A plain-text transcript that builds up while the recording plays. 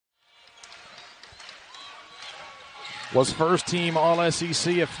Was first team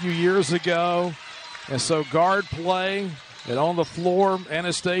All-SEC a few years ago. And so guard play. And on the floor,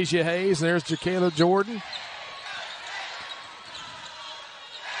 Anastasia Hayes. There's JerKaila Jordan.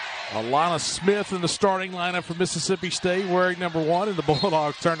 Ahlana Smith in the starting lineup for Mississippi State, wearing number 1, and the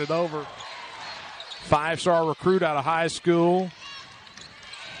Bulldogs turned it over. 5-star recruit out of high school.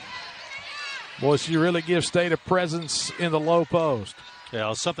 Boy, she really gives State a presence in the low post.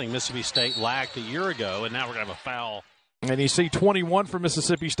 Yeah, something Mississippi State lacked a year ago, and now we're going to have a foul. And you see 21 for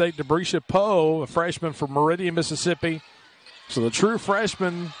Mississippi State, Debreasha Powe, a freshman from Meridian, Mississippi. So the true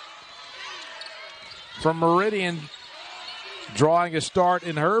freshman from Meridian drawing a start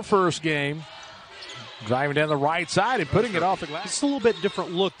in her first game, driving down the right side and putting it off the glass. It's a little bit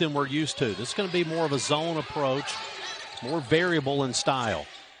different look than we're used to. This is going to be more of a zone approach, more variable in style.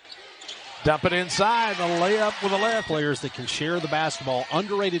 Dump it inside, the layup with a left. Players that can share the basketball,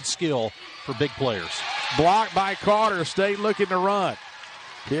 underrated skill for big players. Blocked by Carter, State looking to run.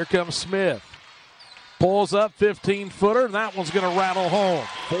 Here comes Smith. Pulls up, 15-footer, and that one's going to rattle home.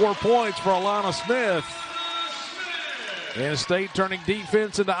 4 points for Ahlana Smith. And State turning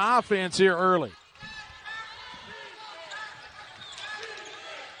defense into offense here early.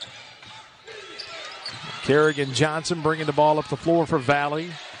 Kerrigan Johnson bringing the ball up the floor for Valley.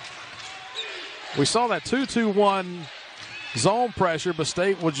 We saw that 2-2-1 zone pressure, but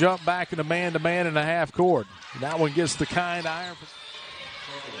State will jump back into man-to-man in the half court. That one gets the kind iron.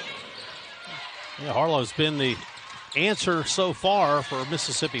 Yeah, Harlow's been the answer so far for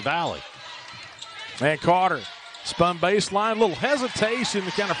Mississippi Valley. And Carter. Spun baseline, little hesitation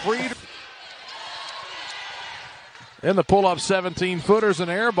to kind of freed. In the pull-up 17-footers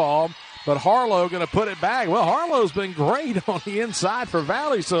and air ball, but Harlow going to put it back. Well, Harlow's been great on the inside for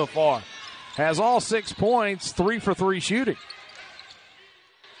Valley so far. Has all 6 points, 3 for 3 shooting.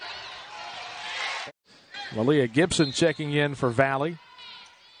 Malia Gibson checking in for Valley.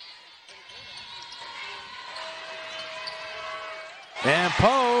 And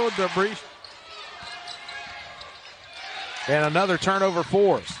Powe, Debreasha. And another turnover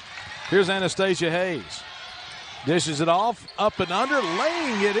force. Here's Anastasia Hayes. Dishes it off, up and under,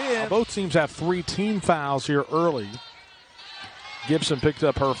 laying it in. Both teams have 3 team fouls here early. Gibson picked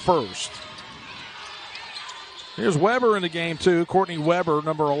up her first. Here's Weber in the game, too. Kourtney Weber,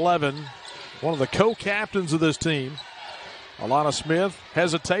 number 11, one of the co-captains of this team. Ahlana Smith,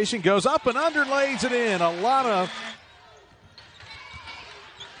 hesitation, goes up and under, lays it in. Ahlana.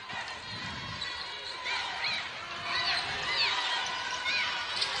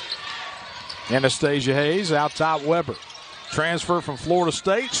 Anastasia Hayes out top Weber. Transfer from Florida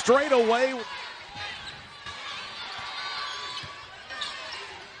State. Straight away.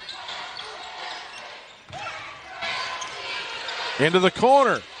 Into the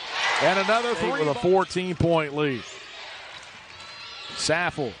corner. And another 3 with a 14-point lead.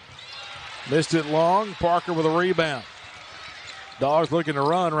 Saffel missed it long. Parker with a rebound. Dogs looking to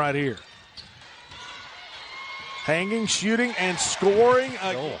run right here. Hanging, shooting, and scoring.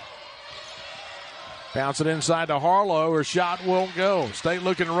 Bounce it inside to Harlow. Her shot won't go. State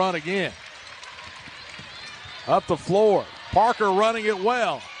looking to run again. Up the floor. Parker running it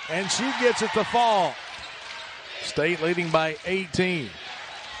well. And she gets it to fall. State leading by 18.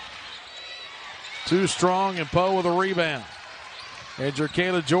 Too strong, and Powe with a rebound. And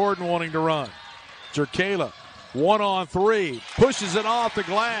JerKaila Jordan wanting to run. JerKaila, 1-on-3. Pushes it off the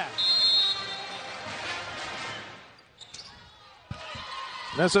glass.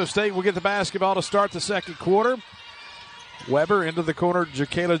 Minnesota State will get the basketball to start the second quarter. Weber into the corner,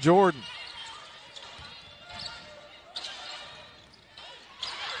 JerKaila Jordan.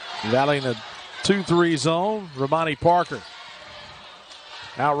 Valley in the 2-3 zone, Ramani Parker.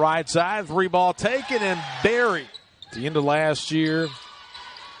 Out right side, 3-ball taken and buried. At the end of last year,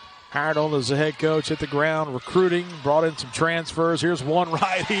 hired on as a head coach, hit the ground, recruiting, brought in some transfers. Here's one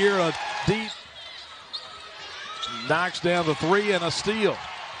right here, a deep. Knocks down the 3 and a steal.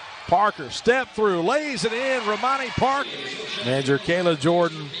 Parker step through, lays it in. Ramani Parker. And JerKaila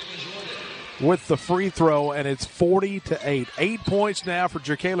Jordan with the free throw, and it's 40-8. 8 points now for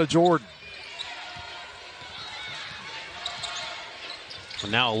JerKaila Jordan.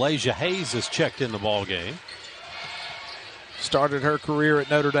 And now Alasia Hayes has checked in the ball game. Started her career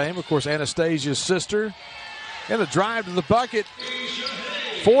at Notre Dame. Of course, Anastasia's sister. And the drive to the bucket.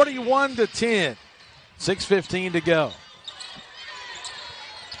 41-10. 6:15 to go.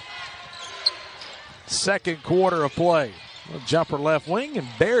 Second quarter of play. A jumper left wing and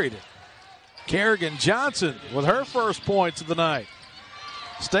buried it. Kerrigan Johnson with her first points of the night.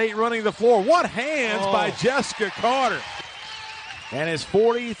 State running the floor. What hands by Jessika Carter. And it's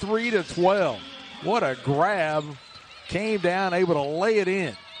 43-12. What a grab. came down, able to lay it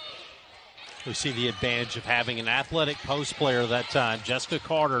in. We see the advantage of having an athletic post player that time. Jessika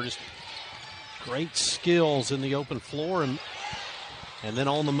Carter, just great skills in the open floor and then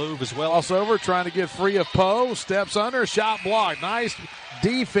on the move as well. Crossover, trying to get free of Powe. Steps under, shot blocked. Nice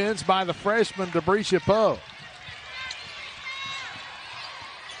defense by the freshman Debreasha Powe.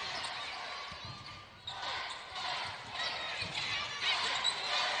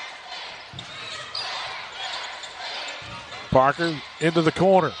 Parker into the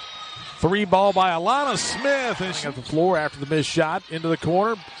corner. 3 ball by Ahlana Smith. And she at the floor after the missed shot. Into the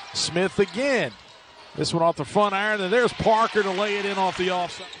corner. Smith again. This one off the front iron. And there's Parker to lay it in off the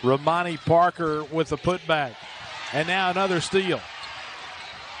offside. Ramani Parker with the putback. And now another steal.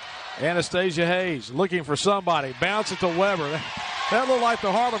 Alasia Hayes looking for somebody. Bounce it to Weber. That looked like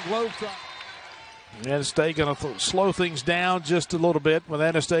the Harlem Globetrotters. And State going to slow things down just a little bit with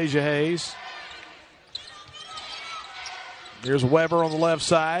Alasia Hayes. Here's Weber on the left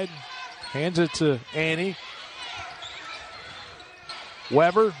side. Hands it to Annie.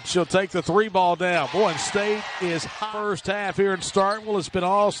 Weber, she'll take the 3 ball down. Boy, and State is hot. First half here in Starkville. It's been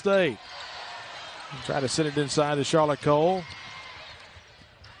all State. Try to send it inside to Charlotte Cole.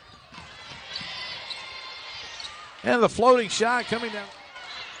 And the floating shot coming down.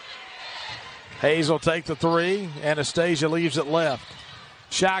 Hayes will take the 3. Anastasia leaves it left.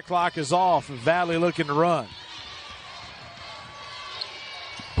 Shot clock is off. Valley looking to run.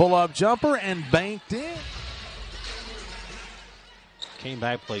 Pull-up jumper and banked in. Came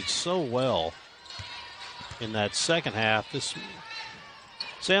back, played so well in that second half. This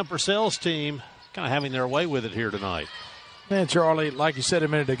Sam Purcell's team kind of having their way with it here tonight. Man, Charlie, like you said a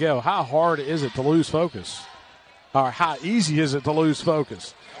minute ago, how hard is it to lose focus? Or how easy is it to lose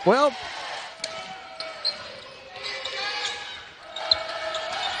focus? Well,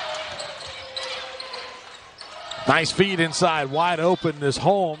 nice feed inside, wide open is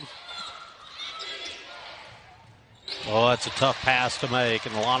Holmes. Oh, that's a tough pass to make.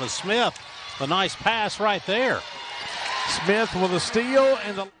 And Ahlana Smith, a nice pass right there. Smith with a steal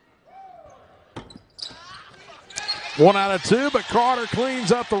and the 1 out of 2, but Carter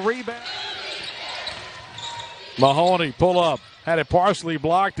cleans up the rebound. Mahoney pull up, had it partially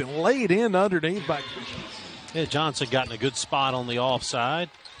blocked and laid in underneath by. Yeah, Johnson got in a good spot on the offside.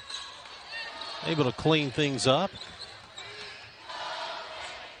 Able to clean things up.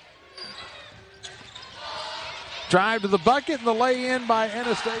 Drive to the bucket and the lay in by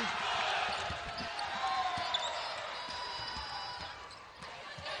Anastasia.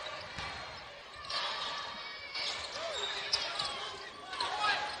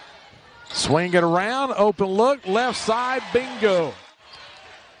 Swing it around, open look, left side, bingo.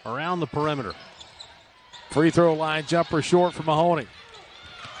 Around the perimeter. Free throw line jumper short for Mahoney.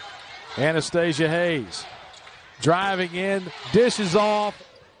 Alasia Hayes driving in, dishes off.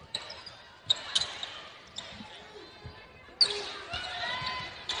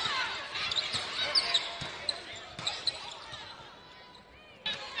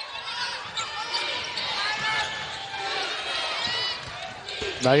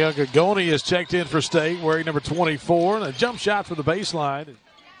 Nyayongah Gony is checked in for State, wearing number 24, and a jump shot for the baseline.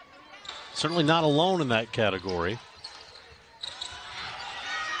 Certainly not alone in that category.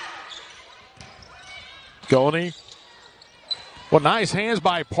 Gony. Well, nice hands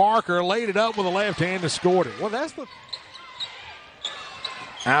by Parker. Laid it up with the left hand and scored it. Well, that's the.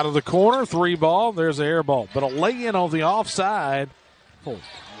 Out of the corner, 3 ball. There's the air ball. But a lay in on the offside.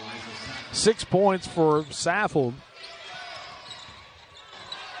 6 points for Saffold.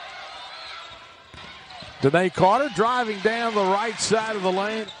 Danae Carter driving down the right side of the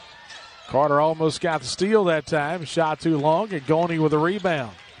lane. Carter almost got the steal that time. Shot too long, and Gony with a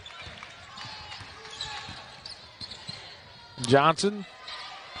rebound. Johnson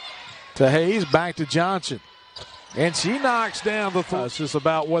to Hayes, back to Johnson. And she knocks down the three. It's just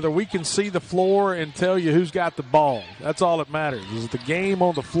about whether we can see the floor and tell you who's got the ball. That's all that matters, is the game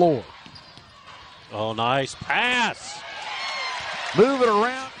on the floor. Oh, nice pass. Move it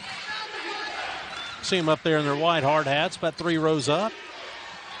around. See them up there in their white hard hats, about 3 rows up.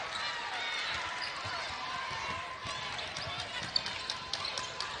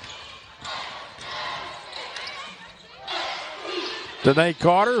 Danae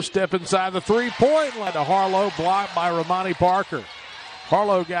Carter step inside the 3-point line to Harlow, blocked by Ramani Parker.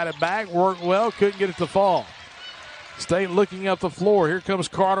 Harlow got it back, worked well, couldn't get it to fall. State looking up the floor. Here comes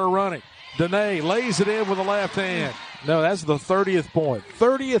Carter running. Danae lays it in with the left hand. No, that's the 30th point.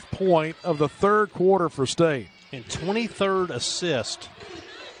 30th point of the third quarter for State. And 23rd assist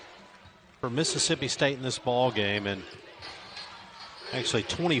for Mississippi State in this ball game, and actually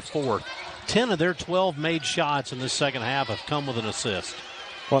 24th 10 of their 12 made shots in the second half have come with an assist.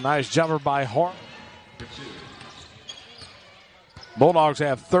 Well, nice jumper by Hart. Bulldogs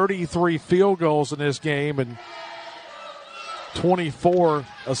have 33 field goals in this game and 24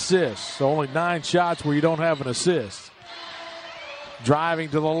 assists. So only 9 shots where you don't have an assist. Driving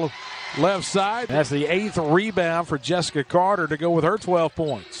to the left side. That's the 8th rebound for Jessika Carter to go with her 12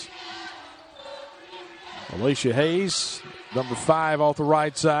 points. Alasia Hayes, number 5 off the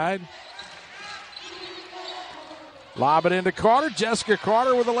right side. Lob it into Carter. Jessika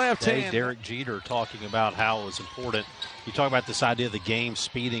Carter with the left hand. Derek Jeter talking about how it was important. You talk about this idea of the game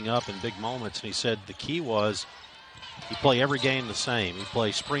speeding up in big moments, and he said the key was you play every game the same. You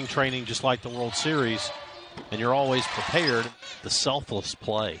play spring training just like the World Series, and you're always prepared. The selfless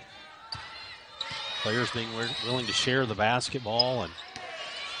play. Players being willing to share the basketball. And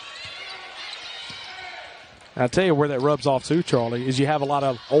I'll tell you where that rubs off too, Charlie, is you have a lot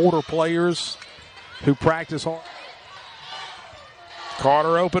of older players who practice hard.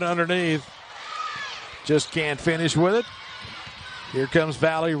 Carter open underneath. Just can't finish with it. Here comes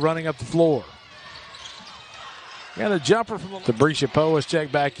Valley running up the floor. And a jumper from Debreasha Powe is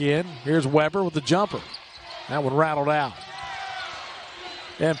checked back in. Here's Weber with the jumper. That one rattled out.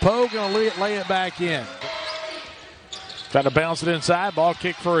 And Powe going to lay it back in. Trying to bounce it inside. Ball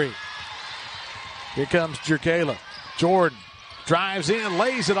kicked free. Here comes JerKaila Jordan. Drives in,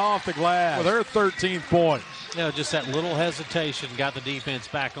 lays it off the glass with her 13th point. You know, just that little hesitation got the defense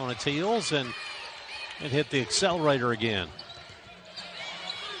back on its heels and hit the accelerator again.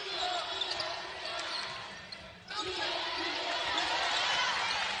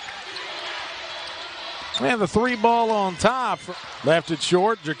 And the 3 ball on top. Left it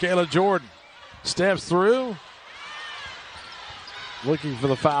short. JerKaila Jordan steps through. Looking for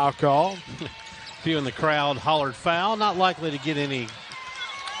the foul call. A few in the crowd hollered foul. Not likely to get any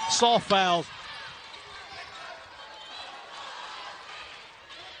soft fouls.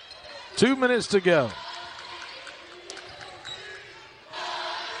 2 minutes to go.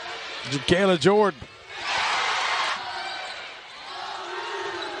 JerKaila Jordan.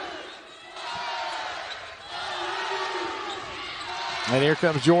 And here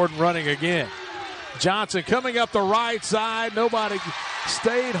comes Jordan running again. Johnson coming up the right side. Nobody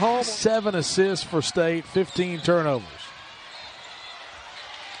stayed home. 7 assists for State, 15 turnovers.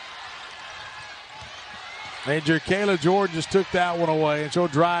 And JerKaila Jordan just took that one away, and she'll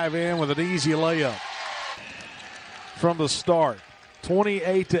drive in with an easy layup from the start.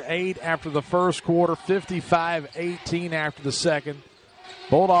 28-8 after the first quarter, 55-18 after the second.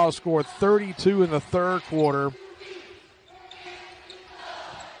 Bulldogs scored 32 in the third quarter.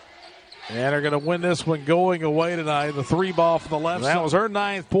 And they're going to win this one going away tonight. The 3 ball from the left side. That was her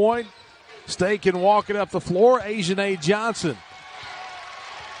 9th point. State can walk it up the floor. Asianae Johnson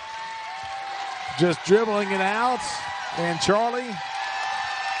just dribbling it out. And Charlie,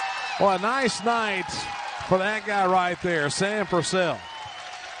 well, a nice night for that guy right there, Sam Purcell.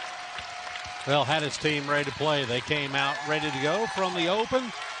 Well, had his team ready to play. They came out ready to go from the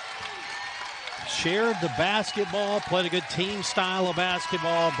open. Shared the basketball, played a good team style of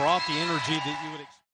basketball, brought the energy that you would expect.